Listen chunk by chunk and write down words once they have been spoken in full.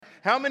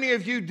How many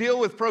of you deal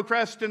with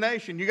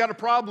procrastination? You got a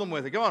problem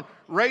with it? Go on,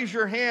 raise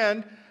your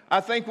hand. I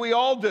think we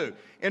all do.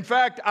 In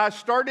fact, I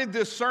started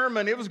this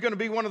sermon. It was going to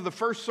be one of the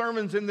first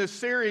sermons in this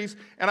series,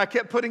 and I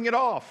kept putting it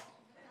off.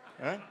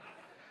 Right?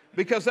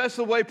 Because that's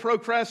the way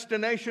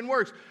procrastination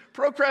works.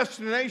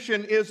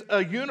 Procrastination is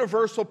a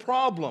universal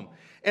problem.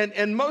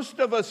 And most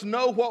of us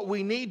know what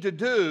we need to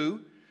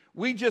do.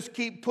 We just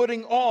keep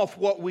putting off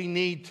what we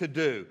need to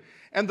do.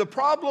 And the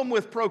problem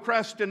with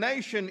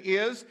procrastination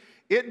is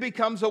it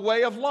becomes a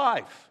way of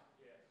life.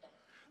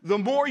 The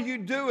more you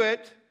do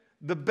it,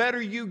 the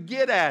better you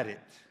get at it.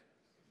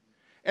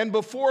 And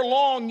before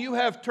long, you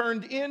have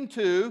turned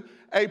into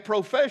a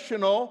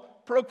professional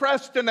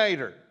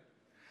procrastinator.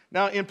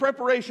 Now, in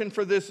preparation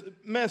for this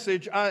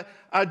message,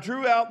 I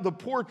drew out the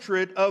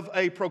portrait of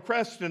a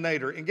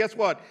procrastinator. And guess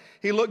what?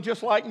 He looked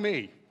just like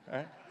me.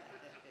 Right?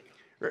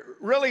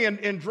 Really,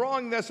 in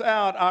drawing this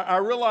out, I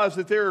realized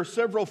that there are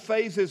several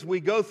phases we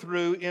go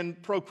through in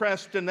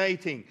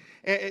procrastinating.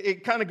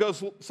 It kind of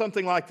goes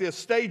something like this.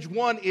 Stage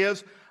one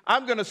is,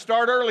 I'm going to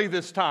start early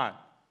this time.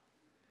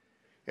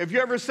 Have you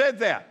ever said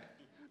that?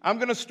 I'm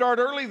going to start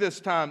early this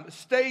time.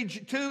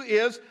 Stage two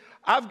is,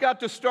 I've got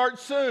to start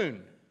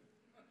soon.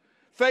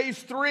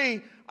 Phase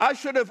three, I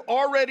should have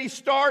already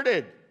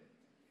started.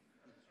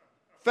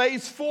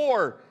 Phase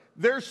four,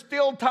 there's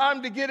still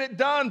time to get it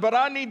done, but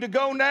I need to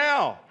go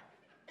now.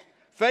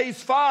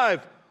 Phase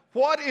five,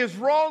 what is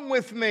wrong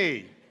with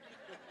me?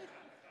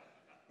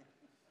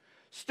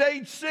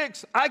 Stage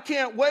six, I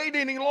can't wait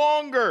any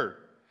longer.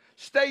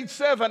 Stage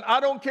seven, I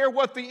don't care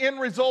what the end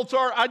results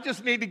are, I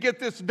just need to get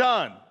this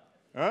done.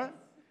 All right?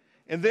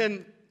 And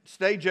then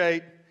stage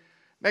eight,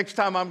 next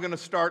time I'm going to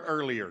start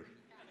earlier.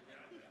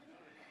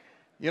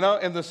 You know,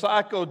 and the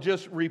cycle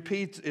just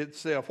repeats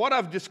itself. What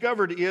I've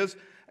discovered is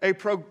a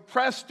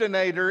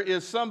procrastinator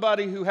is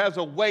somebody who has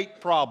a weight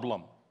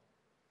problem.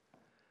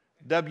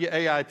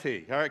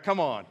 W-A-I-T. All right, come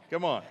on.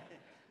 All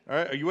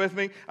right, are you with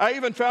me? I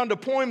even found a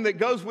poem that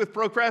goes with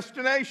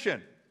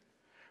procrastination.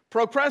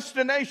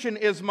 Procrastination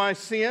is my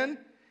sin.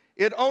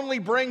 It only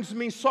brings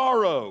me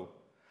sorrow.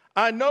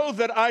 I know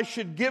that I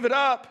should give it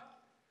up.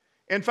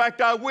 In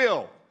fact, I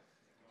will.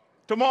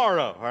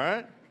 Tomorrow, all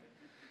right?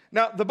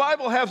 Now, the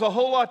Bible has a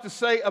whole lot to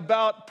say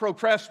about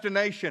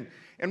procrastination,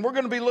 and we're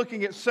going to be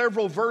looking at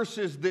several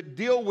verses that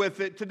deal with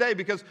it today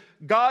because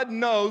God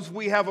knows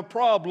we have a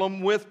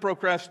problem with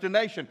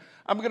procrastination.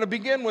 I'm going to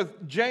begin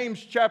with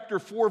James chapter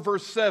 4,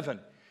 verse 7.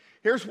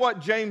 Here's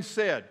what James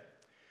said.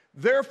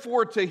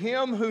 Therefore, to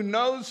him who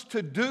knows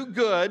to do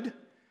good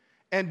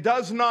and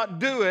does not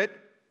do it,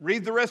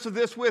 read the rest of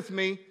this with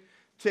me,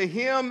 to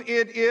him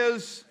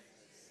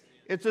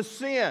it's a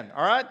sin,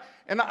 all right?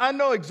 And I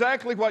know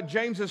exactly what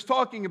James is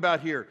talking about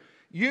here.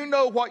 You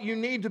know what you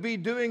need to be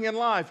doing in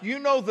life. You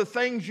know the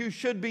things you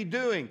should be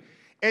doing.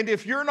 And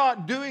if you're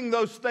not doing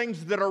those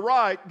things that are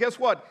right, guess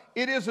what?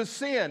 It is a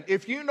sin.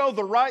 If you know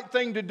the right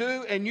thing to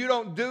do and you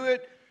don't do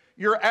it,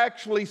 you're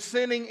actually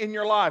sinning in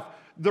your life.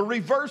 The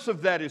reverse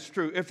of that is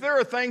true. If there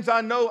are things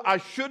I know I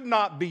should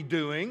not be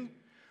doing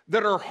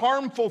that are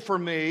harmful for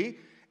me,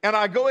 and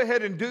I go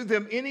ahead and do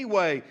them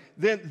anyway,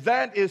 then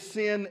that is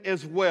sin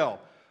as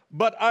well.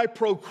 But I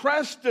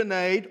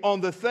procrastinate on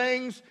the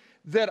things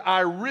that I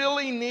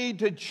really need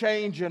to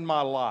change in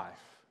my life.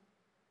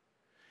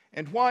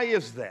 And why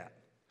is that?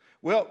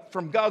 Well,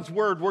 from God's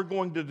Word, we're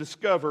going to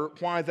discover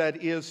why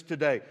that is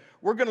today.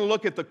 We're going to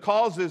look at the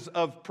causes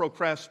of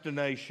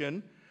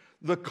procrastination,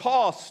 the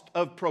cost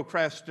of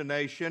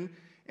procrastination,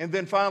 and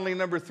then finally,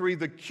 number three,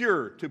 the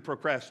cure to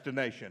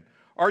procrastination.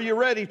 Are you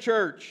ready,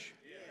 church?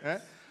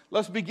 Yes.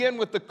 Let's begin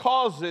with the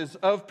causes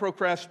of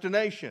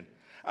procrastination.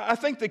 I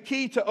think the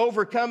key to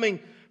overcoming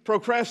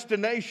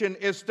procrastination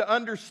is to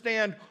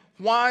understand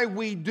why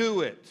we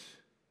do it.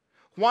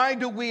 Why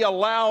do we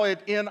allow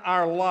it in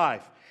our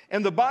life?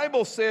 And the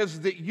Bible says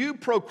that you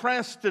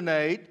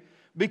procrastinate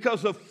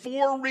because of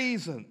 4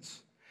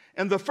 reasons.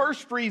 And the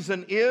first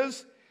reason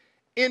is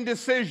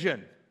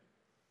indecision.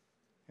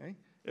 Okay?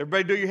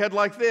 Everybody do your head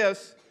like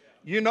this.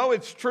 You know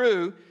it's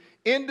true.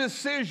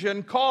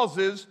 Indecision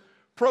causes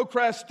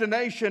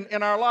procrastination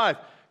in our life.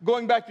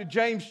 Going back to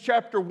James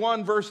chapter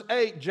 1, verse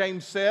 8,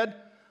 James said,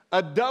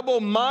 a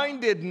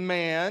double-minded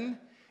man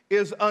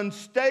is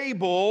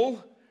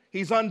unstable,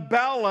 he's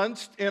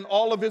unbalanced in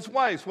all of his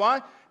ways.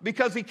 Why?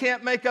 Because he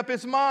can't make up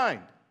his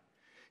mind.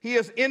 He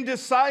is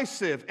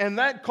indecisive, and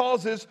that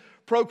causes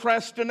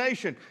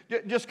procrastination.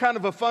 Just kind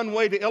of a fun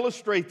way to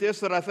illustrate this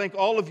that I think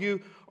all of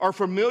you are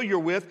familiar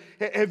with.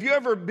 Have you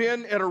ever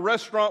been at a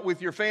restaurant with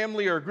your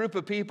family or a group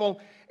of people,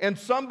 and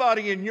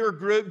somebody in your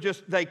group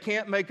they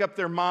can't make up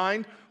their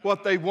mind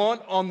what they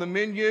want on the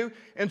menu,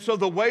 and so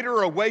the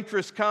waiter or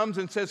waitress comes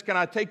and says, can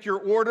I take your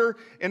order?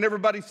 And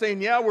everybody's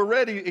saying, yeah, we're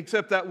ready,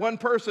 except that one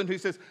person who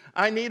says,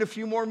 I need a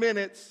few more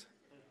minutes.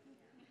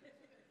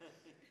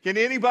 Can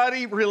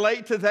anybody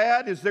relate to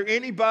that? Is there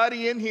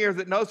anybody in here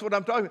that knows what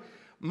I'm talking about?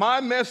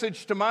 My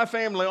message to my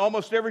family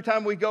almost every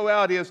time we go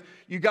out is,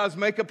 you guys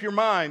make up your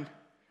mind.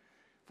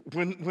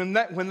 When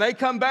they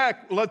come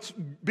back, let's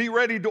be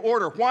ready to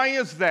order. Why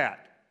is that?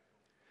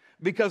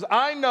 Because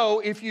I know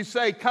if you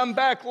say, come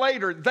back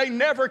later, they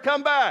never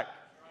come back.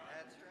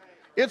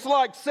 It's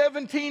like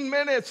 17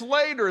 minutes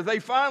later, they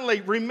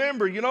finally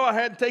remember, I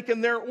hadn't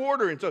taken their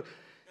order. And so,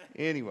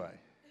 anyway.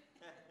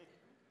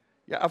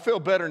 Yeah, I feel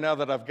better now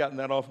that I've gotten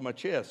that off my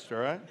chest, all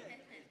right?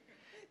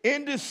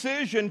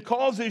 Indecision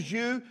causes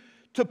you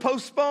to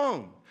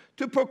postpone,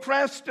 to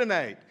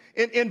procrastinate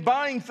in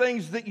buying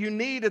things that you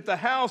need at the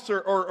house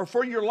or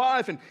for your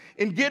life. And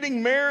in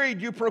getting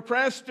married, you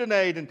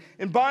procrastinate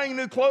and buying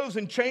new clothes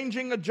and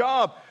changing a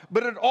job.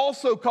 But it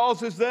also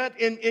causes that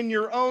in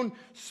your own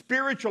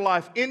spiritual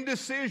life,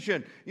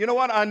 indecision. You know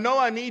what? I know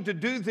I need to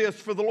do this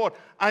for the Lord.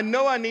 I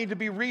know I need to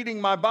be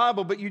reading my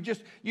Bible, but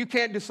you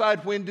can't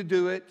decide when to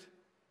do it.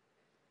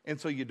 And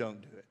so you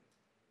don't do it.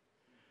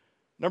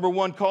 Number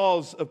one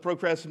cause of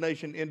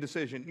procrastination,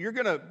 indecision. You're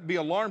going to be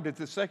alarmed at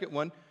the second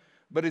one,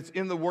 but it's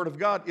in the Word of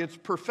God. It's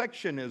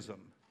perfectionism.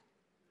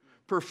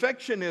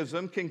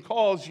 Perfectionism can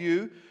cause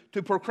you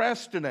to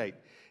procrastinate.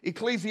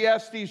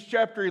 Ecclesiastes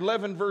chapter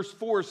 11, verse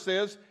 4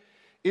 says,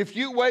 if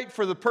you wait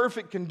for the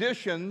perfect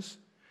conditions,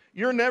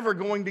 you're never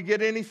going to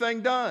get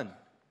anything done.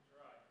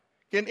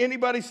 Can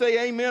anybody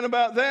say amen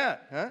about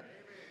that? Huh?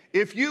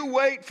 If you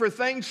wait for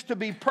things to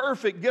be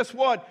perfect, guess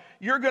what?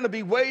 You're going to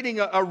be waiting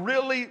a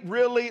really,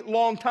 really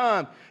long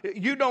time.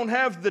 You don't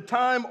have the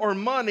time or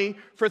money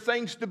for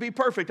things to be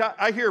perfect.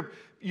 I hear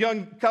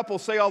young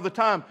couples say all the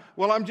time,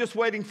 well, I'm just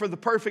waiting for the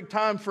perfect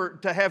time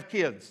to have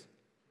kids.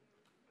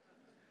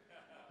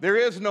 There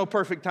is no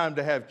perfect time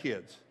to have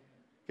kids,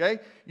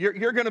 okay?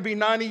 You're going to be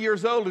 90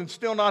 years old and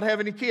still not have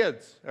any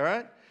kids, all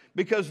right?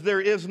 Because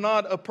there is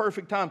not a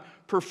perfect time.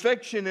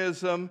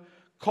 Perfectionism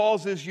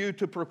causes you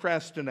to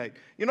procrastinate.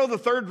 You know the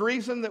third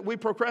reason that we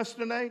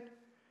procrastinate?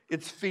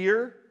 It's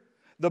fear.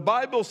 The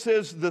Bible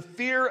says the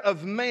fear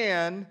of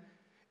man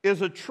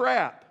is a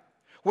trap.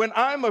 When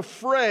I'm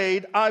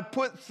afraid, I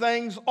put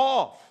things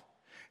off.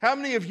 How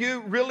many of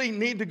you really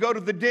need to go to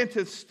the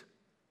dentist,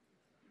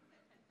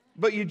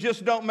 but you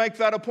just don't make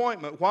that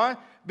appointment? Why?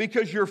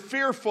 Because you're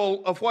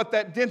fearful of what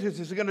that dentist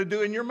is going to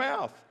do in your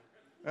mouth.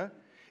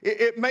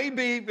 It may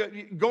be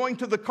going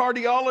to the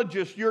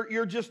cardiologist.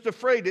 You're just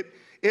afraid.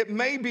 It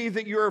may be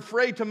that you're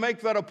afraid to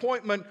make that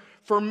appointment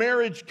for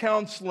marriage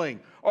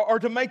counseling or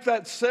to make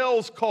that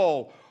sales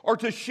call or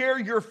to share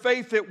your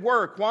faith at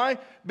work. Why?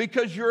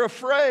 Because you're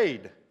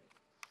afraid.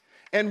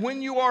 And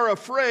when you are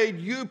afraid,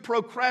 you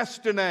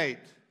procrastinate.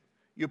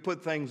 You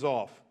put things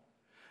off.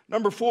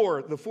 Number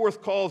 4, the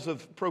fourth cause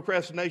of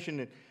procrastination,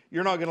 and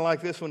you're not going to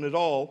like this one at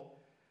all,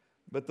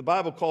 but the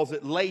Bible calls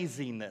it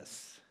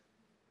laziness.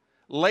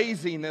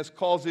 Laziness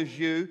causes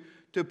you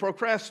to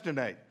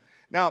procrastinate.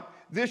 Now,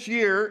 this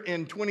year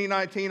in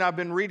 2019, I've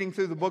been reading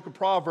through the book of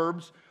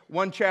Proverbs,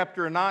 one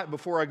chapter a night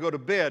before I go to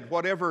bed.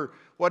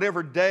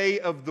 Whatever day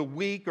of the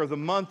week or the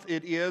month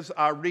it is,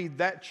 I read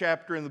that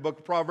chapter in the book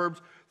of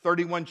Proverbs,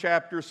 31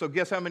 chapters. So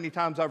guess how many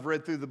times I've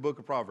read through the book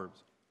of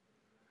Proverbs?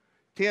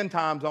 10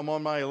 times. I'm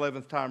on my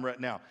 11th time right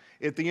now.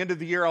 At the end of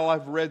the year, I'll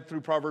have read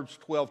through Proverbs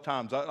 12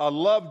 times. I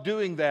love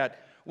doing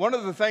that. One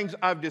of the things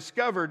I've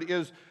discovered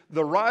is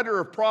the writer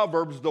of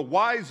Proverbs, the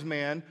wise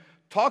man,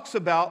 talks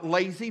about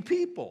lazy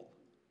people.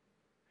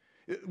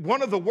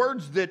 One of the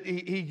words that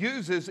he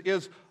uses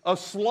is a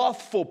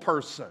slothful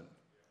person,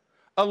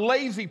 a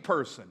lazy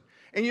person.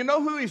 And you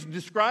know who he's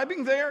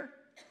describing there?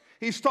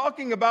 He's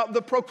talking about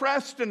the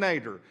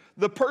procrastinator,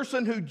 the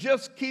person who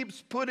just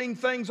keeps putting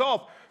things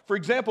off. For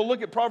example,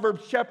 look at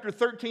Proverbs chapter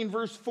 13,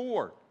 verse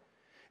 4.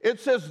 It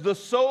says, the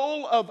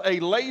soul of a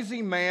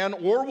lazy man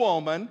or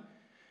woman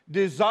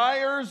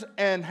desires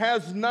and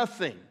has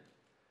nothing,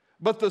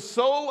 but the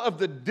soul of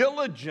the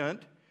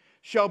diligent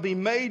shall be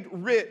made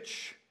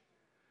rich.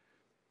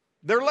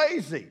 They're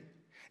lazy.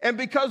 And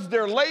because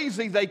they're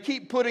lazy, they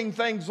keep putting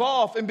things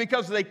off. And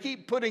because they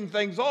keep putting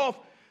things off,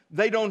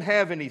 they don't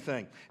have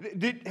anything.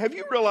 Have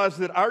you realized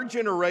that our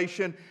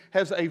generation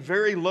has a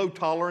very low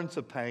tolerance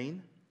of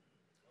pain?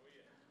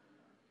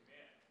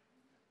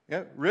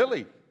 Yeah,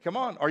 really? Come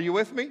on. Are you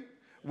with me?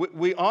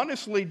 We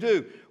honestly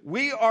do.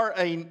 We are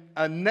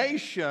a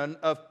nation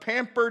of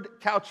pampered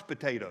couch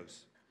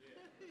potatoes.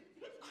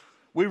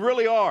 We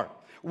really are.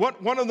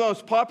 One of the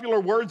most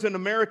popular words in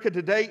America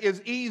today is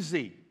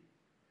easy.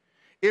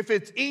 If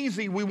it's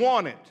easy, we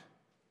want it.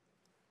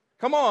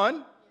 Come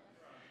on.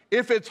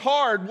 If it's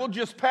hard, we'll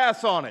just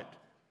pass on it.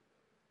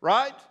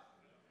 Right?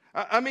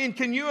 I mean,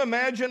 can you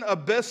imagine a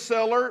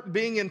bestseller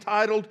being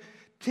entitled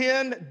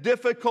 10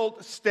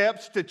 Difficult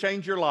Steps to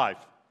Change Your Life?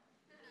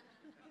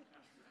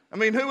 I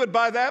mean, who would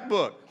buy that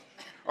book?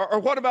 Or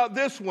what about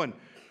this one?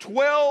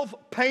 12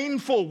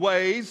 Painful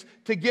Ways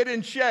to Get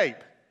in Shape.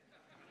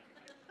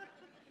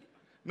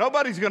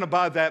 Nobody's going to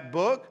buy that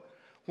book.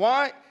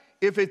 Why?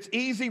 If it's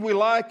easy, we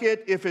like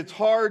it. If it's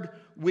hard,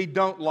 we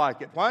don't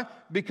like it. Why?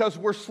 Because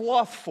we're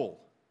slothful.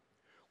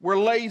 We're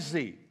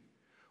lazy.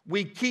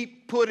 We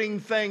keep putting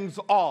things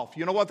off.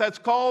 You know what that's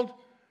called?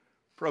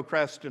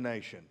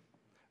 Procrastination.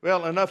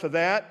 Well, enough of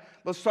that.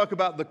 Let's talk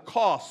about the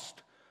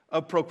cost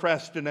of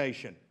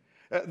procrastination.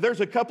 There's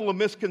a couple of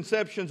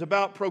misconceptions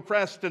about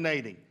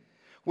procrastinating.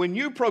 When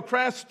you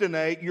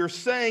procrastinate, you're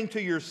saying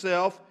to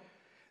yourself,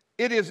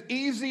 it is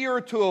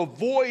easier to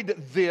avoid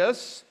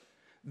this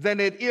than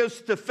it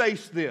is to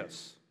face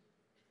this.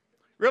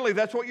 Really,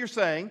 that's what you're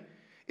saying.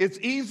 It's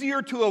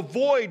easier to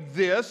avoid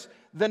this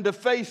than to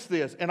face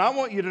this. And I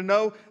want you to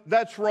know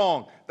that's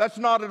wrong. That's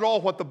not at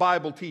all what the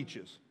Bible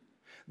teaches.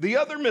 The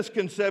other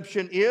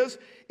misconception is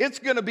it's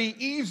going to be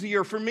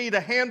easier for me to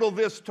handle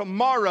this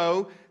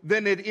tomorrow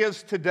than it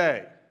is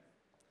today.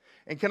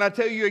 And can I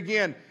tell you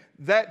again,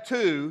 that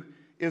too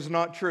is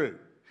not true.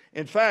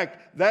 In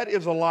fact, that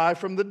is a lie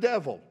from the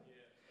devil.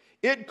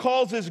 It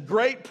causes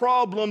great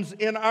problems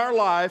in our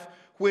life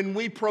when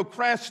we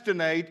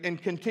procrastinate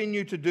and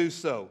continue to do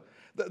so.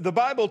 The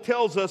Bible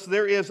tells us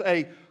there is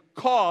a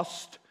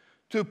cost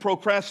to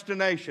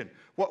procrastination.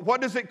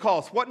 What does it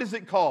cost? What does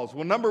it cause?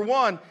 Well, number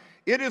one,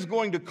 it is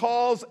going to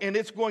cause and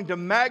it's going to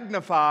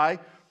magnify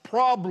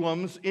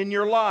problems in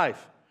your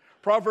life.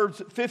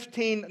 Proverbs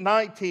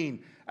 15:19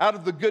 out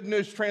of the Good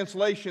News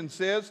Translation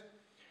says,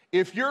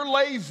 if you're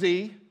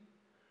lazy,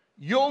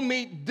 you'll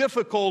meet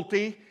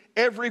difficulty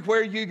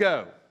everywhere you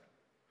go.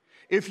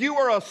 If you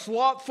are a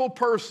slothful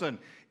person,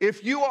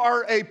 if you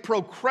are a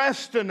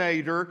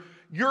procrastinator,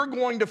 you're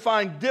going to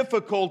find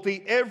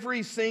difficulty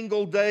every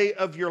single day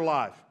of your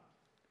life.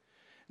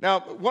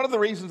 Now, one of the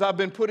reasons I've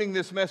been putting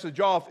this message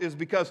off is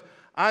because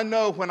I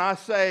know when I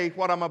say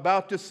what I'm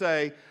about to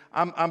say,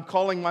 I'm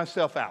calling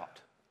myself out.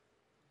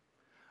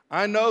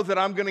 I know that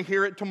I'm going to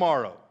hear it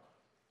tomorrow,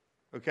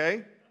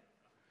 okay?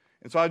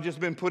 And so I've just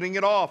been putting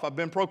it off. I've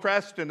been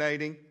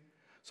procrastinating.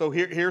 So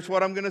here's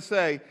what I'm going to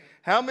say.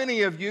 How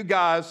many of you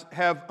guys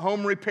have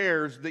home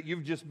repairs that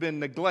you've just been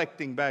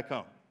neglecting back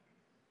home?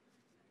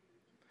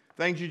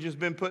 Things you've just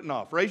been putting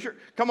off.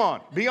 Come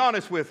on, be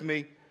honest with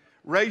me.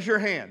 Raise your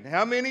hand.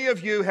 How many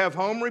of you have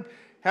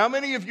how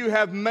many of you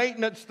have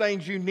maintenance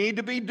things you need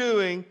to be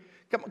doing?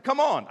 Come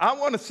on, I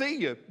want to see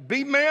you.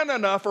 Be man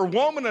enough or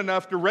woman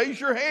enough to raise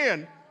your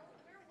hand.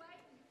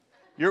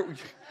 You're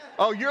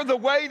the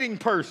waiting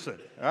person,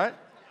 all right?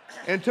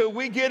 Until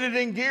we get it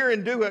in gear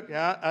and do it.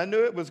 Yeah, I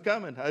knew it was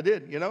coming. I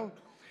did, you know.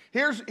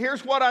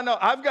 Here's what I know.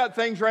 I've got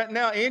things right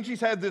now. Angie's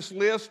had this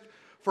list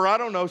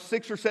for,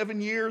 6 or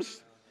 7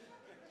 years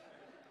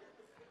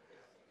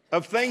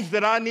of things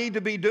that I need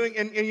to be doing.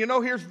 And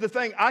here's the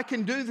thing. I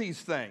can do these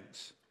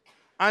things.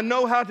 I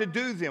know how to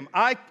do them.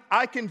 I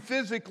can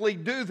physically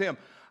do them.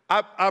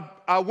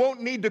 I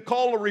won't need to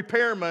call a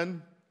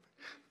repairman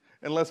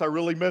unless I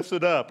really mess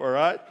it up, all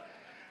right?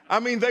 I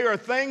mean, they are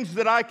things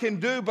that I can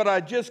do, but I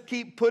just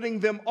keep putting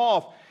them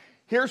off.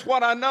 Here's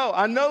what I know.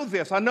 I know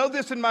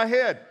this in my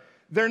head.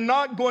 They're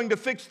not going to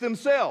fix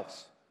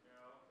themselves.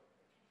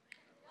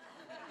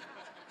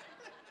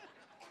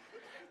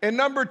 And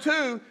number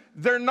two,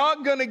 they're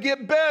not going to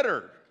get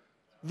better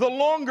the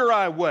longer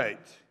I wait.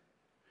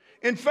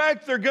 In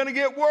fact, they're going to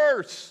get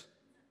worse.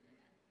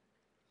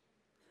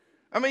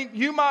 I mean,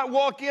 you might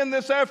walk in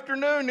this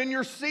afternoon and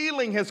your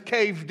ceiling has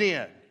caved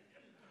in.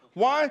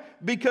 Why?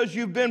 Because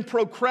you've been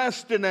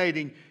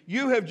procrastinating.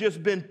 You have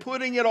just been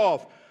putting it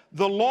off.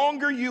 The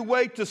longer you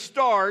wait to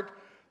start,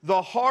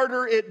 the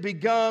harder it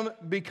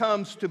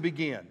becomes to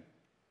begin.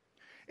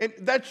 And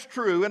that's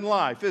true in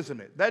life,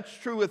 isn't it? That's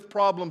true with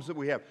problems that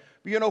we have.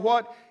 But you know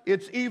what?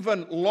 It's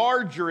even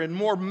larger and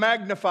more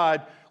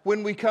magnified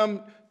when we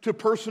come to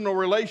personal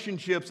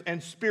relationships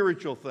and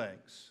spiritual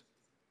things.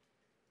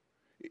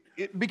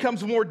 It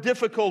becomes more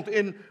difficult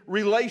in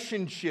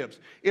relationships.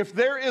 If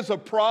there is a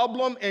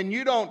problem and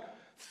you don't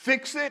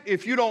fix it,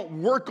 if you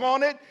don't work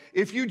on it,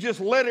 if you just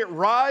let it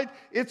ride,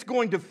 it's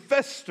going to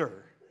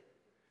fester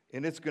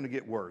and it's going to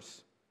get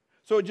worse.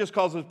 So it just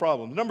causes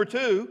problems. Number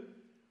two,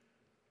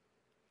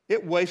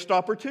 it wastes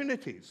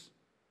opportunities.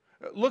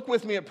 Look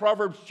with me at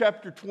Proverbs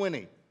chapter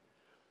 20,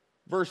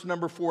 verse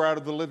number 4 out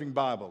of the Living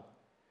Bible.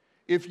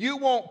 If you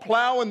won't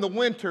plow in the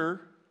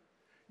winter,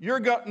 you're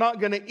not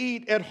going to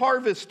eat at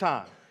harvest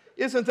time.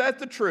 Isn't that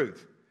the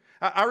truth?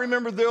 I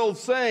remember the old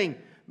saying,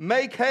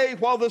 make hay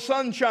while the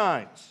sun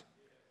shines.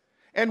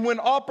 And when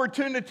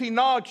opportunity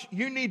knocks,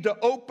 you need to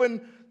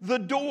open the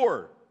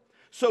door.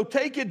 So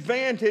take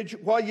advantage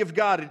while you've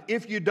got it.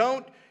 If you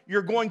don't,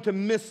 you're going to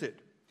miss it.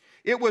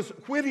 It was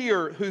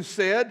Whittier who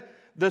said,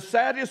 the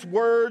saddest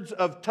words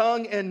of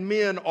tongue and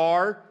men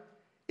are,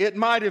 it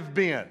might have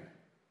been.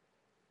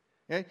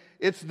 Okay?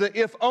 It's the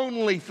if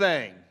only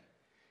thing.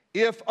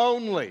 If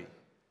only.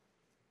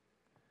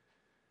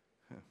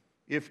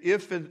 If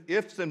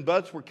ifs and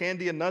buts were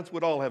candy and nuts,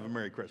 we'd all have a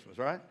Merry Christmas,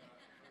 right?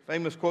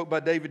 Famous quote by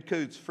David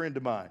Coots, friend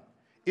of mine.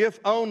 If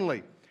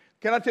only.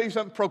 Can I tell you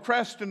something?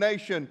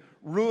 Procrastination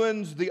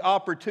ruins the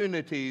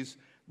opportunities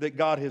that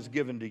God has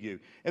given to you.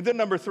 And then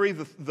number three,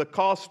 the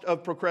cost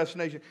of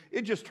procrastination.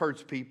 It just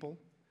hurts people.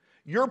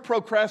 Your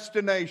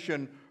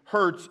procrastination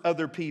hurts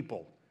other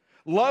people.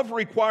 Love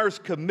requires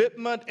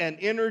commitment and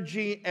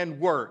energy and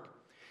work.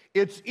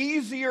 It's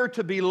easier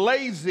to be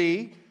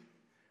lazy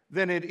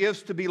than it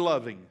is to be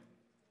loving,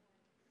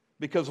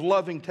 because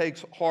loving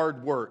takes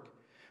hard work.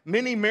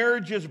 Many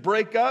marriages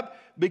break up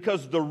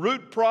because the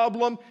root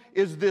problem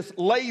is this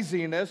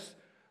laziness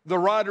the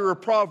writer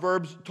of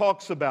Proverbs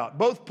talks about.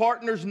 Both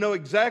partners know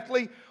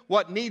exactly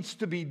what needs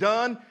to be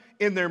done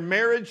in their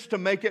marriage to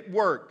make it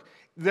work.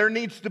 There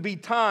needs to be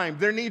time.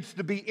 There needs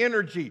to be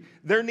energy.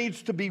 There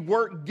needs to be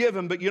work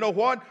given. But you know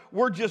what?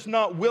 We're just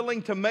not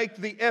willing to make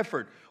the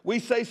effort. We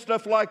say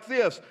stuff like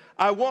this: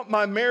 I want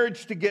my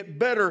marriage to get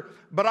better,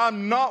 but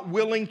I'm not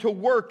willing to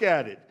work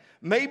at it.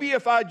 Maybe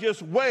if I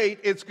just wait,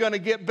 it's going to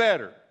get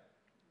better.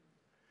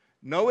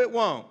 No, it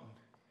won't.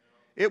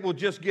 It will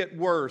just get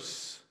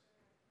worse.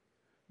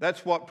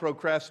 That's what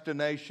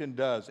procrastination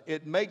does.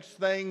 It makes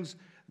things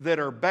that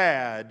are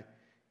bad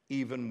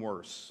even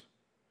worse.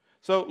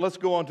 So let's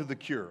go on to the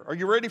cure. Are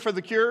you ready for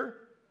the cure?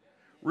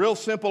 Real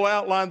simple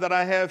outline that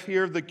I have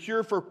here. The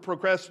cure for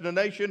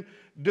procrastination: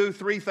 do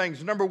three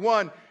things. Number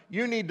one,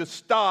 you need to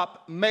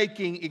stop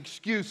making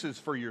excuses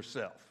for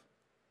yourself.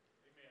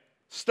 Amen.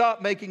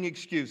 Stop making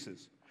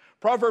excuses.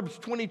 Proverbs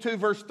 22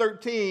 verse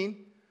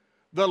 13,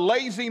 the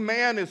lazy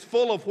man is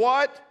full of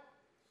what?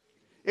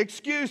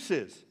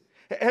 Excuses.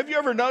 Have you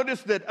ever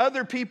noticed that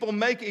other people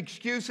make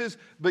excuses,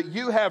 but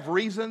you have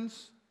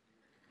reasons?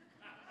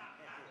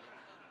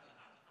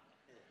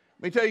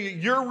 Let me tell you,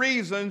 your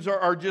reasons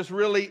are just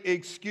really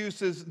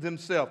excuses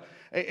themselves.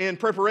 In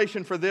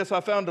preparation for this,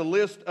 I found a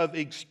list of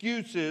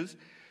excuses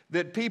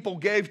that people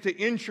gave to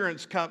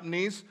insurance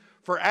companies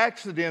for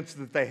accidents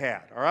that they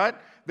had, all right?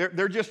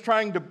 They're just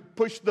trying to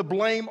push the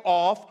blame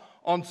off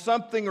on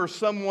something or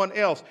someone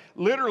else.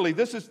 Literally,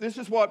 this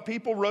is what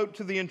people wrote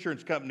to the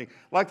insurance company,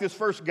 like this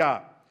first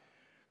guy.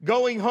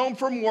 Going home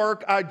from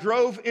work, I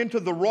drove into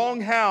the wrong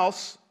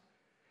house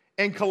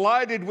and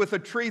collided with a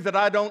tree that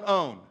I don't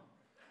own.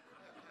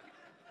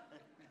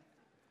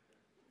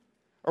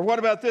 Or what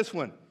about this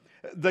one?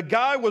 The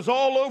guy was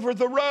all over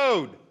the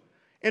road.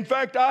 In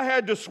fact, I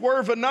had to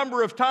swerve a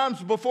number of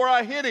times before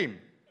I hit him.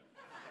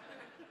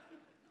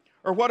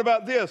 Or what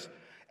about this?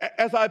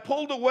 As I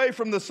pulled away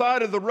from the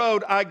side of the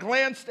road, I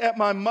glanced at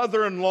my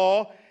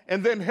mother-in-law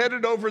and then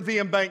headed over the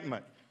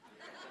embankment.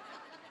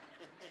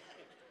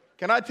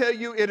 Can I tell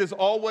you, it is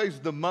always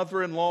the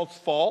mother-in-law's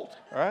fault,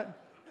 all right?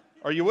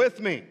 Are you with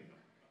me?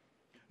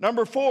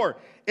 Number 4,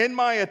 in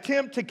my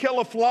attempt to kill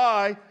a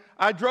fly,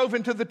 I drove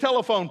into the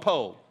telephone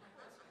pole.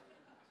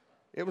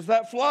 It was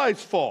that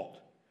fly's fault.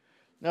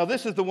 Now,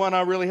 this is the one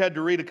I really had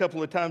to read a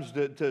couple of times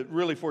to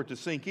really for it to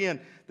sink in.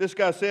 This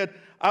guy said,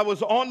 I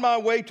was on my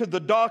way to the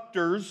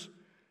doctor's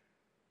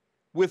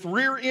with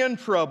rear end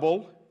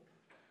trouble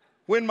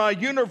when my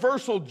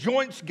universal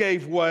joints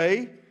gave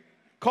way,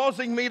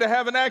 causing me to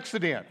have an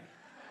accident.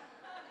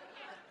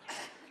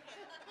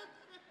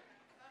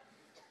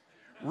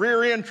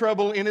 Rear end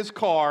trouble in his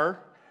car.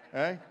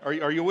 Okay?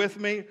 Are you with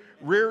me?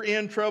 Rear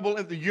end trouble,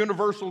 and the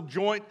universal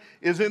joint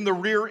is in the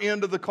rear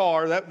end of the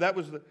car. That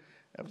was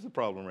the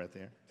problem right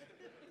there.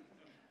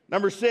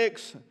 Number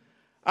 6,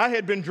 I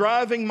had been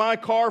driving my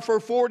car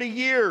for 40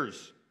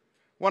 years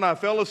when I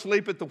fell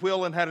asleep at the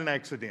wheel and had an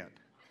accident.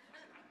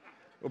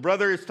 Well,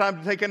 brother, it's time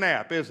to take a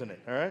nap, isn't it?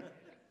 All right.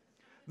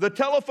 The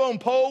telephone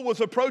pole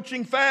was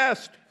approaching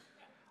fast.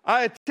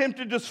 I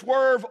attempted to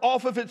swerve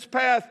off of its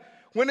path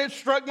when it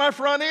struck my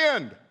front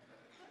end.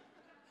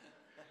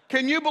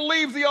 Can you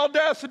believe the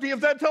audacity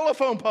of that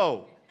telephone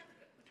pole?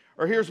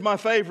 Or here's my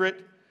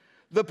favorite.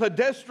 The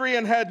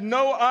pedestrian had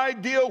no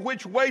idea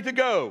which way to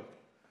go,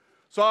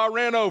 so I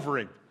ran over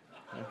him.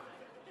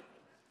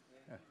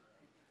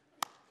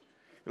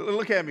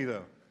 Look at me,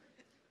 though.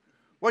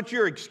 What's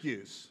your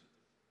excuse?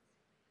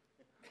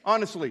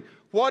 Honestly,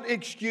 what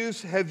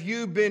excuse have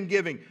you been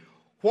giving?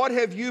 What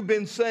have you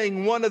been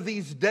saying one of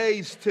these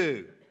days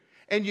to?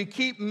 And you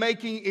keep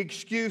making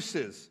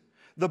excuses.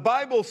 The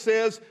Bible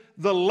says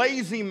the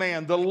lazy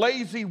man, the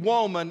lazy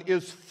woman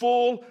is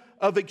full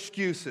of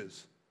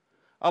excuses.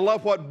 I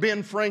love what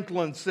Ben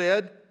Franklin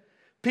said.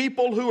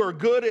 People who are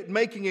good at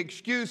making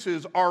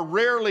excuses are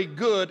rarely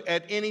good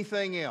at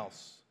anything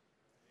else.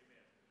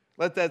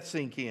 Let that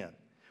sink in.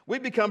 We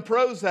become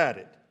pros at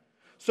it.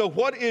 So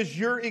what is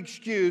your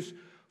excuse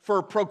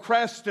for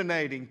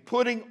procrastinating,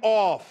 putting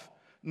off,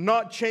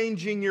 not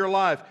changing your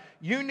life?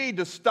 You need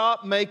to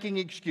stop making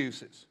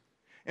excuses.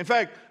 In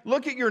fact,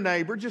 look at your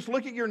neighbor, just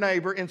look at your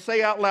neighbor and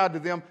say out loud to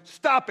them,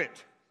 stop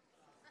it.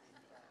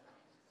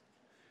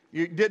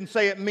 You didn't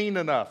say it mean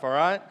enough, all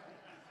right?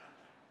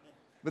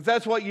 But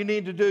that's what you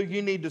need to do.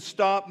 You need to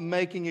stop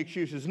making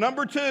excuses.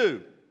 Number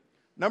two,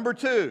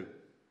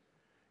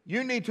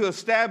 you need to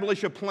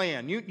establish a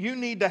plan. You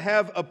need to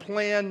have a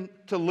plan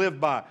to live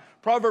by.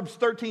 Proverbs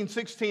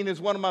 13:16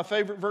 is one of my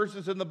favorite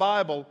verses in the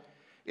Bible.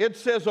 It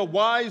says, a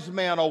wise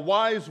man, a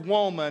wise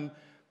woman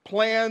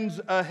plans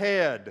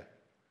ahead,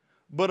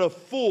 but a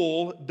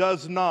fool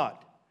does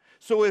not.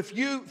 So if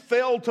you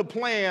fail to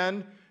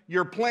plan,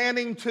 you're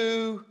planning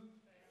to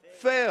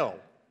fail.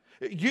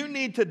 You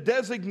need to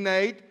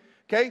designate,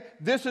 okay,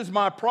 this is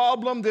my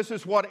problem, this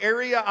is what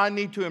area I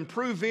need to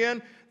improve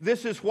in,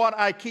 this is what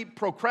I keep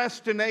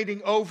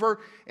procrastinating over,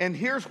 and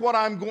here's what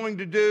I'm going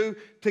to do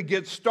to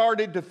get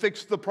started to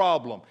fix the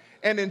problem.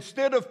 And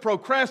instead of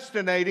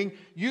procrastinating,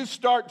 you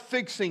start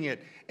fixing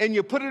it, and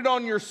you put it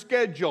on your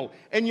schedule,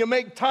 and you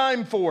make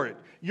time for it.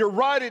 You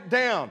write it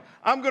down.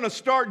 I'm going to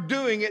start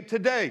doing it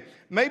today.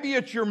 Maybe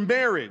it's your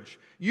marriage.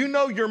 You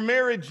know your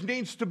marriage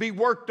needs to be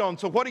worked on.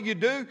 So what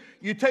do?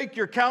 You take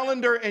your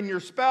calendar and your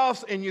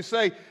spouse and you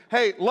say,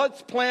 hey,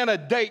 let's plan a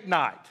date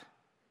night.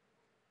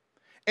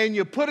 And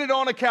you put it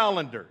on a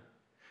calendar.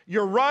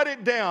 You write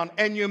it down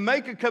and you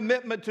make a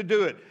commitment to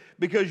do it.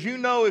 Because you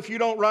know if you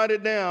don't write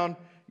it down,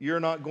 you're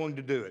not going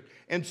to do it.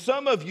 And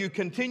some of you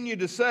continue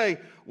to say,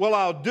 well,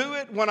 I'll do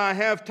it when I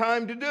have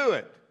time to do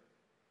it.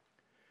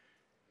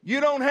 You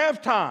don't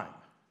have time.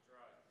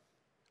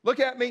 Look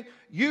at me.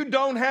 You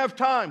don't have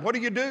time. What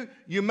do?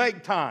 You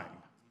make time.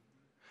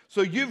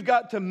 So you've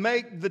got to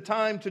make the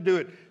time to do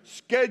it.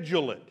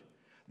 Schedule it.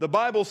 The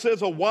Bible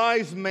says a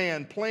wise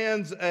man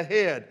plans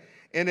ahead.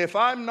 And if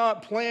I'm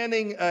not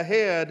planning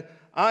ahead,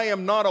 I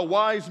am not a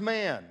wise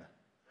man.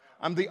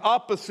 I'm the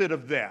opposite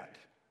of that.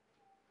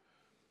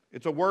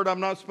 It's a word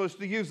I'm not supposed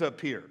to use up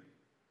here.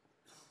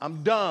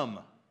 I'm dumb.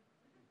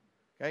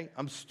 Okay?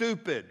 I'm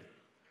stupid.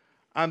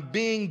 I'm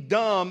being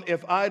dumb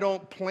if I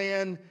don't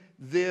plan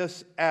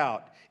this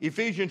out.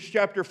 Ephesians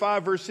chapter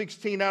 5, verse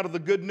 16 out of the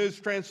Good News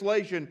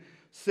Translation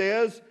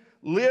says,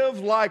 live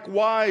like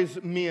wise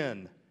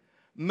men.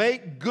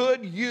 Make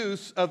good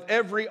use of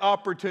every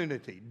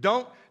opportunity.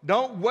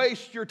 Don't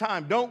waste your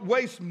time. Don't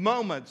waste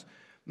moments.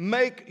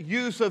 Make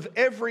use of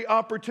every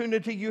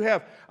opportunity you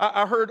have.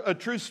 I heard a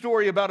true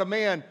story about a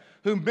man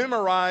who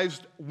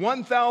memorized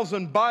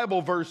 1,000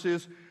 Bible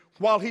verses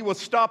while he was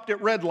stopped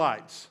at red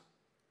lights.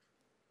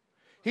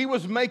 He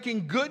was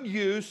making good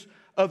use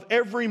of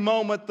every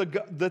moment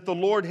that the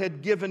Lord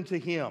had given to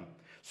him.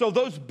 So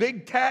those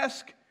big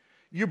tasks,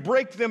 you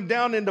break them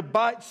down into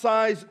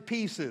bite-sized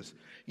pieces.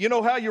 You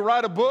know how you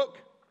write a book?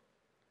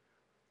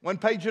 One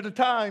page at a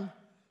time.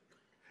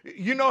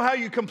 You know how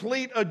you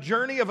complete a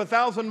journey of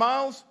 1,000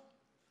 miles?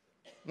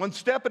 One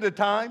step at a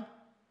time.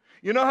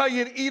 You know how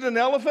you eat an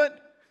elephant?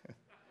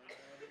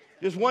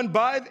 Just one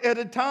bite at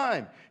a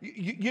time.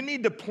 You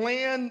need to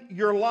plan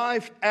your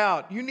life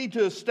out. You need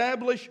to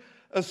establish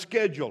a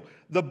schedule.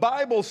 The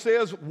Bible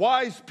says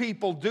wise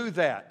people do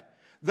that.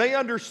 They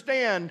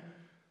understand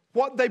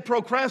what they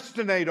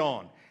procrastinate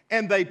on,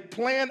 and they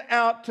plan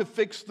out to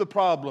fix the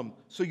problem.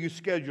 So you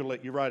schedule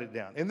it, you write it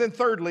down. And then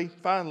thirdly,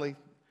 finally,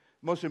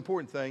 most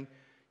important thing,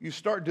 you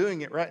start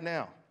doing it right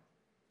now.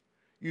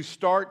 You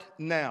start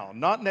now.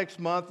 Not next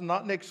month,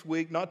 not next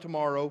week, not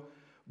tomorrow,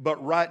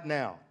 but right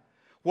now.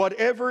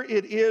 Whatever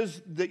it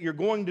is that you're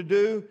going to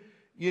do,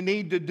 you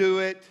need to do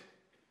it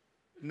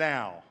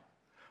now.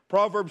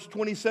 Proverbs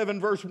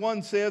 27 verse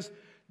 1 says,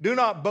 do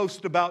not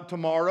boast about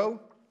tomorrow,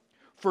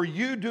 for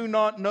you do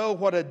not know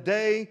what a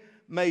day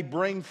may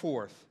bring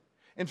forth.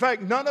 In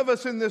fact, none of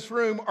us in this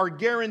room are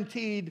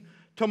guaranteed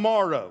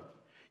tomorrow.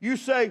 You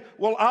say,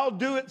 well, I'll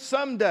do it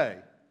someday.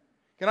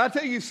 Can I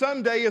tell you,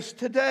 someday is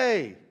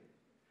today.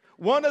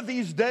 One of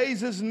these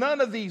days is none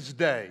of these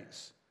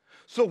days.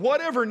 So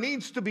whatever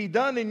needs to be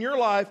done in your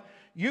life,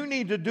 you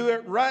need to do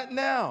it right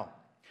now.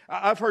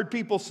 I've heard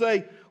people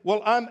say,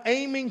 well, I'm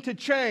aiming to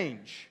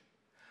change.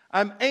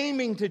 I'm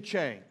aiming to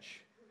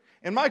change.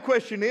 And my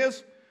question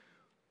is,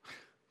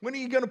 when are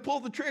you going to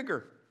pull the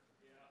trigger?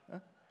 Huh?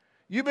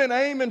 You've been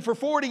aiming for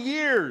 40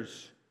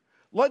 years.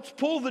 Let's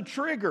pull the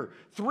trigger.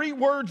 3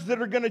 words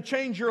that are going to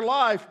change your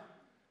life.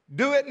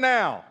 Do it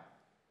now.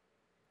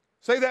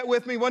 Say that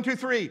with me. 1, 2,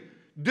 3.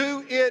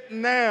 Do it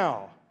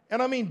now.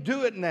 And I mean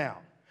do it now.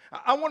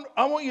 I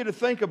want you to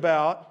think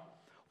about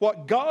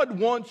what God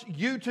wants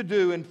you to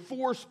do in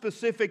 4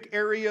 specific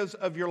areas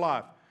of your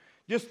life.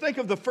 Just think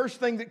of the first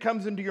thing that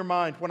comes into your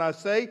mind when I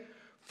say,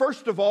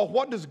 first of all,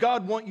 what does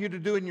God want you to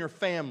do in your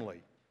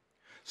family?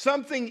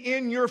 Something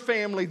in your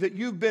family that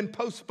you've been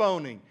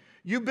postponing,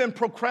 you've been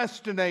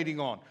procrastinating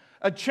on,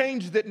 a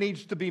change that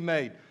needs to be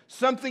made,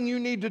 something you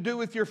need to do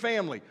with your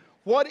family.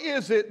 What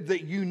is it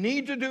that you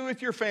need to do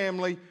with your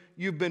family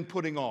you've been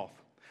putting off?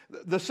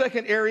 The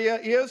second area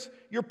is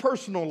your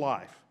personal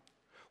life.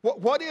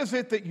 What is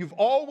it that you've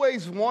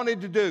always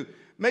wanted to do?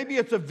 Maybe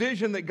it's a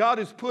vision that God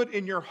has put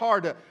in your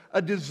heart,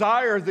 a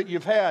desire that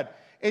you've had,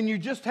 and you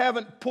just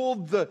haven't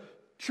pulled the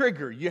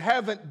trigger. You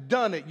haven't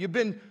done it. You've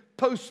been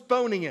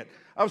postponing it.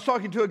 I was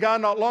talking to a guy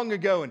not long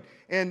ago,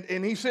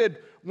 and he said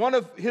one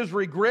of his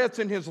regrets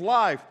in his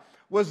life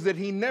was that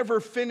he never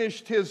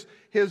finished his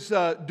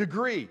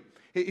degree.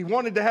 He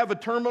wanted to have a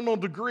terminal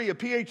degree, a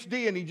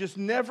PhD, and he just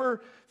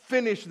never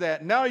finished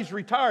that. Now he's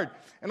retired.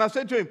 And I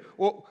said to him,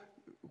 well,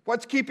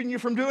 what's keeping you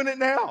from doing it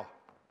now?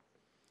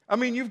 I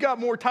mean, you've got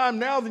more time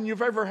now than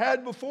you've ever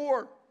had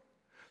before.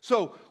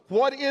 So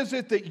what is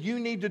it that you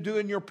need to do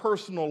in your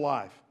personal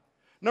life?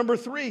 Number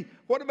 3,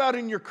 what about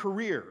in your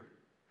career?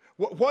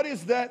 What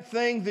is that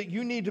thing that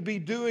you need to be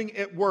doing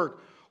at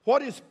work?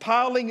 What is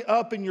piling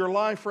up in your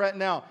life right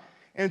now?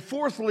 And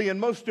fourthly, and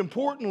most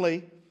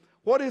importantly,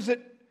 what is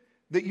it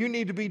that you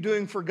need to be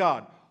doing for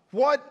God?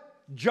 What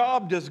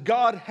job does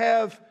God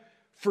have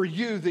for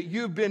you that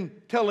you've been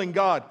telling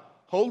God,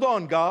 hold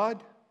on,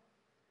 God.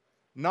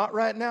 Not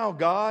right now,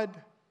 God.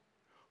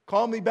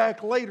 Call me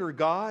back later,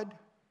 God.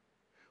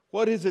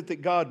 What is it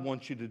that God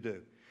wants you to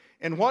do?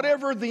 And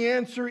whatever the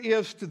answer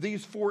is to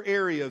these 4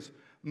 areas,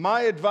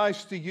 my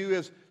advice to you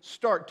is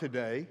start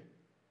today.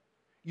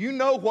 You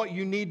know what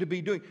you need to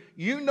be doing.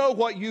 You know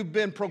what you've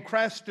been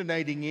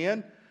procrastinating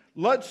in.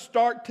 Let's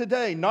start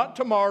today, not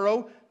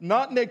tomorrow,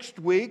 not next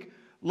week.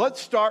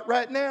 Let's start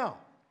right now.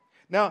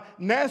 Now,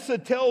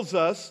 NASA tells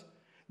us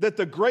that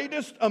the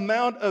greatest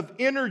amount of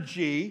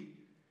energy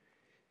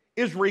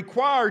is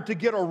required to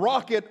get a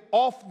rocket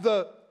off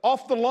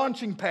the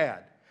launching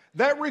pad.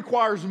 That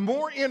requires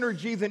more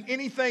energy than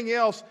anything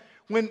else.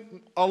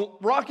 When a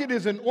rocket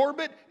is in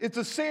orbit, it's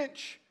a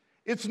cinch.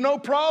 It's no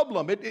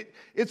problem.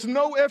 It's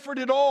no effort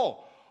at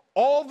all.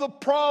 All the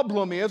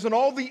problem is, and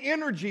all the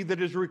energy that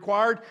is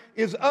required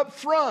is up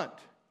front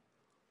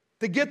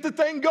to get the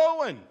thing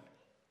going.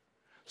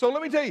 So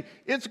let me tell you,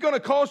 it's going to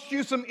cost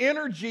you some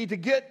energy to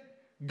get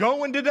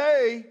going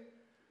today,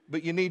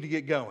 but you need to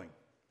get going.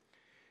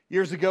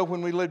 Years ago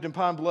when we lived in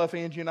Pine Bluff,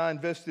 Angie and I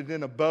invested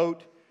in a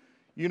boat.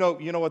 You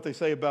know what they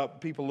say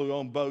about people who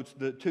own boats.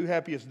 The 2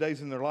 happiest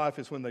days in their life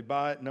is when they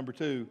buy it. Number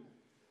 2,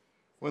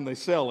 when they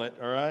sell it,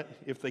 all right,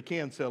 if they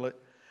can sell it.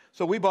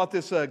 So we bought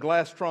this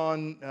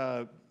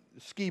Glastron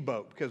ski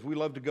boat because we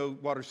love to go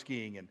water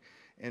skiing.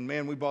 And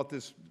man, we bought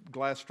this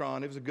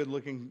Glastron. It was a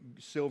good-looking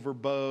silver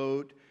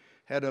boat.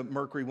 Had a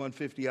Mercury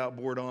 150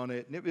 outboard on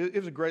it. And it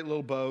was a great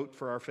little boat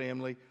for our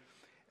family.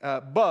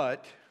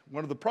 But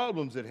one of the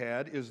problems it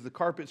had is the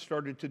carpet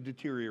started to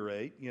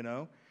deteriorate,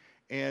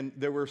 and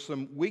there were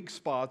some weak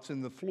spots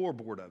in the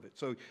floorboard of it.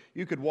 So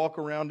you could walk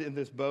around in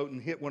this boat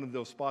and hit one of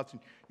those spots,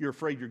 and you're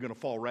afraid you're going to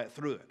fall right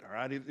through it, all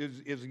right?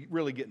 It's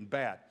really getting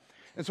bad.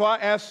 And so I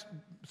asked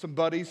some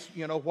buddies,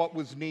 what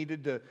was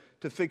needed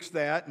to fix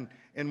that.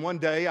 And one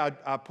day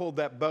I pulled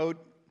that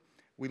boat.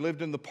 We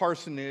lived in the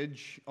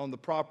parsonage on the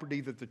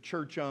property that the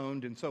church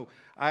owned, and so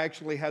I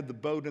actually had the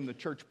boat in the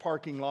church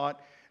parking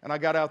lot, and I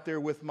got out there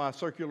with my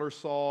circular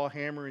saw,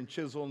 hammer, and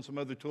chisel, and some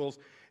other tools,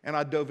 and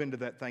I dove into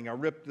that thing. I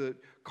ripped the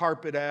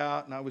carpet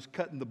out, and I was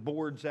cutting the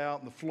boards out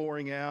and the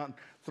flooring out and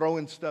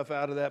throwing stuff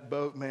out of that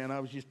boat. Man, I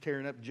was just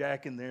tearing up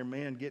Jack in there,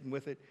 man, getting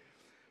with it.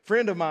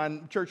 Friend of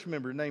mine, church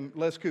member named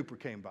Les Cooper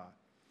came by.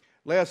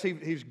 Les,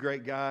 he's a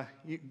great guy.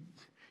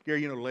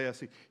 Gary,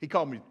 Les. He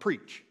called me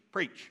Preach.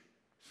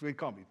 So he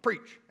called me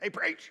Preach. Hey,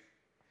 Preach.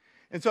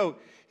 And so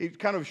he's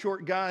kind of a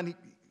short guy, and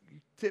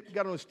he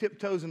got on his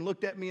tiptoes and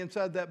looked at me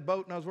inside that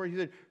boat, and I was worried. He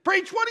said,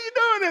 Preach, what are you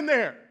doing in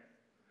there?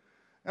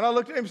 And I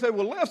looked at him and said,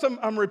 well, Les,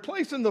 I'm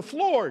replacing the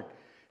floor.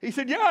 He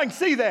said, yeah, I can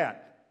see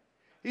that.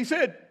 He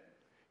said,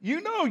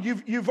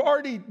 you've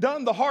already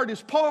done the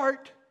hardest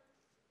part.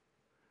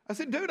 I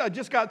said, dude, I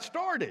just got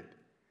started.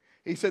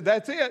 He said,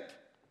 that's it.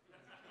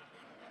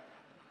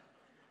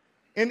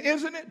 And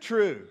isn't it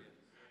true?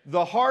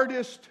 The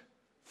hardest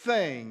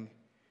thing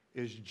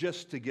is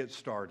just to get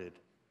started.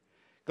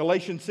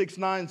 Galatians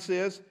 6:9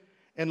 says,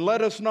 and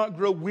let us not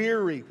grow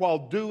weary while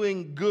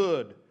doing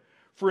good,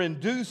 for in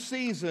due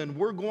season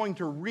we're going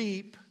to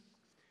reap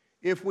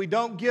if we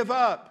don't give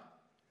up.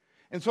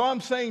 And so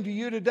I'm saying to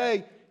you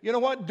today, you know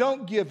what?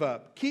 Don't give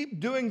up. Keep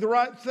doing the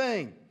right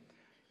thing.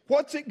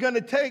 What's it going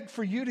to take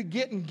for you to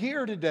get in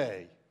gear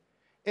today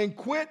and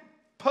quit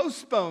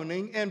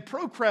postponing and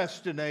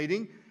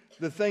procrastinating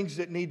the things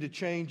that need to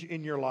change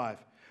in your life?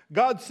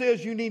 God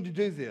says you need to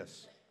do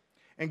this.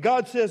 And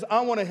God says,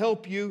 I want to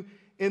help you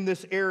in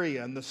this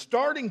area. And the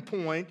starting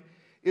point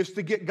is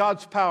to get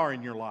God's power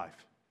in your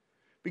life.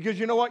 Because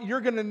you know what?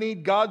 You're going to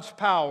need God's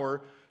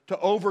power to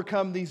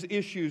overcome these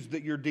issues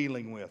that you're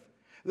dealing with.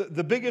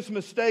 The biggest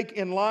mistake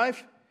in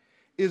life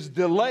is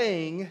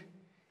delaying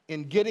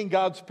in getting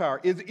God's power,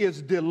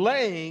 is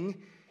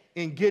delaying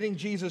in getting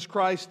Jesus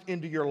Christ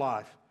into your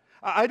life.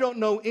 I don't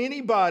know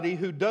anybody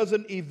who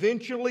doesn't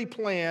eventually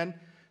plan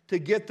to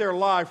get their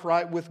life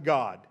right with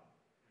God.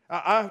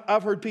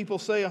 I've heard people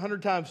say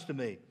 100 times to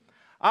me,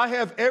 I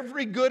have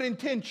every good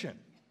intention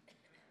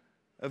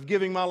of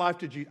giving my life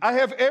to Jesus. I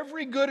have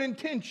every good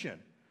intention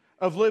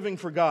of living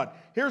for God.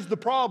 Here's the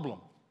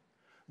problem.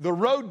 The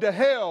road to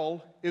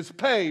hell is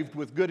paved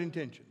with good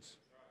intentions.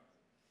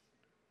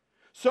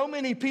 So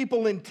many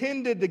people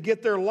intended to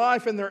get their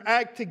life and their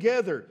act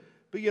together,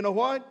 but you know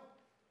what?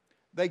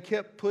 They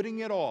kept putting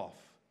it off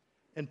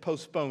and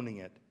postponing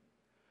it.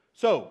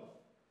 So,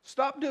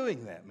 stop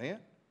doing that, man.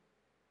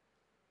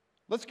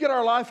 Let's get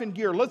our life in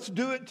gear. Let's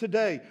do it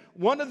today.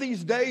 One of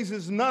these days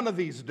is none of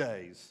these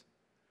days.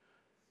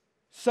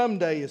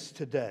 Someday is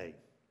today.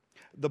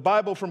 The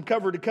Bible from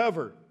cover to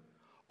cover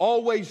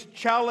always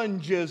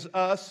challenges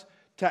us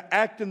to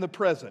act in the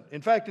present.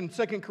 In fact, in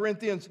 2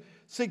 Corinthians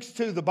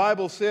 6:2, the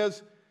Bible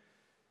says,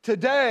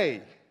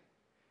 today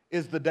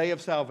is the day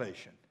of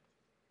salvation.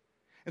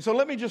 And so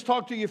let me just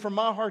talk to you from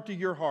my heart to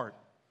your heart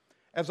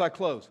as I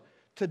close.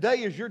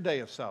 Today is your day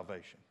of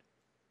salvation.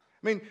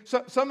 I mean,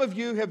 some of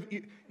you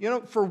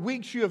have, for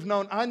weeks you have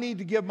known, I need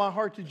to give my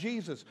heart to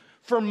Jesus.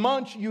 For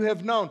months you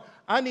have known,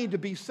 I need to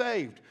be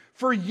saved.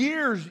 For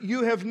years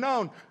you have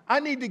known, I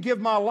need to give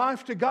my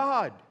life to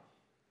God.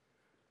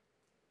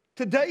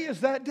 Today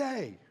is that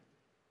day.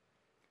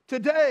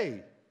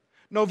 Today,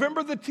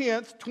 November the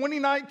 10th,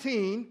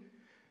 2019,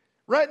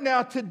 Right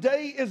now,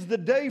 today is the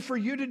day for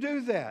you to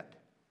do that.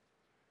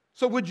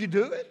 So would you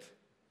do it?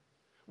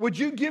 Would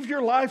you give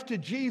your life to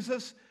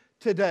Jesus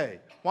today?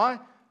 Why?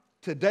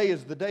 Today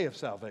is the day of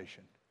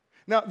salvation.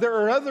 Now, there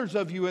are others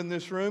of you in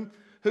this room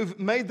who've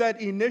made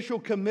that initial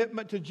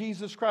commitment to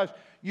Jesus Christ.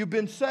 You've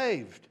been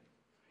saved.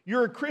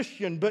 You're a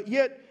Christian, but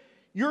yet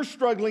you're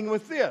struggling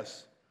with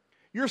this.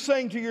 You're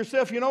saying to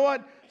yourself, you know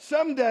what?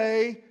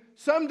 Someday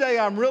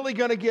I'm really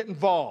going to get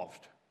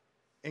involved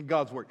in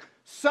God's Word.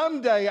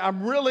 Someday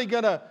I'm really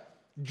going to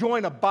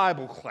join a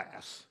Bible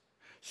class.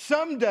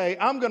 Someday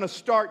I'm going to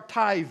start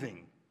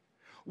tithing.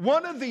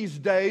 One of these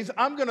days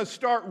I'm going to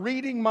start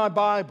reading my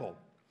Bible.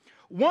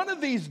 One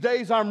of these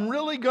days I'm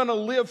really going to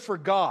live for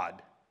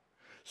God.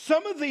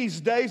 Some of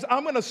these days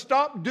I'm going to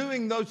stop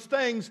doing those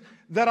things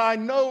that I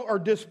know are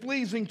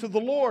displeasing to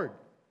the Lord.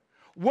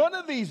 One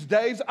of these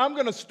days I'm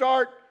going to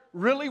start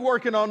really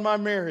working on my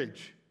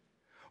marriage.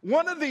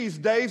 One of these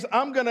days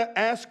I'm going to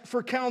ask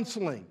for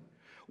counseling.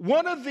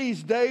 One of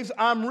these days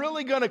I'm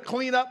really going to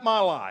clean up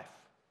my life.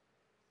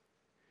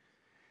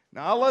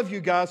 Now, I love you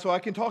guys, so I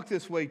can talk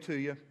this way to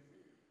you.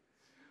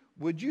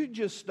 Would you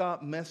just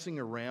stop messing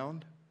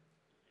around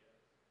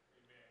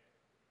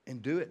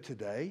and do it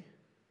today?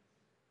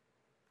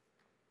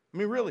 I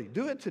mean, really,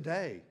 do it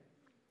today.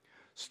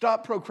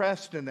 Stop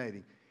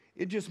procrastinating.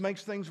 It just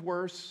makes things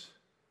worse.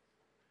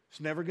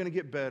 It's never going to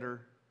get better.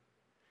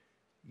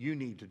 You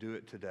need to do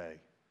it today.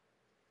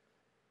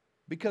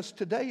 Because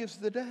today is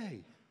the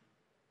day.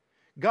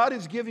 God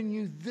has given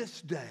you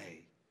this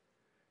day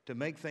to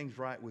make things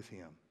right with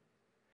Him.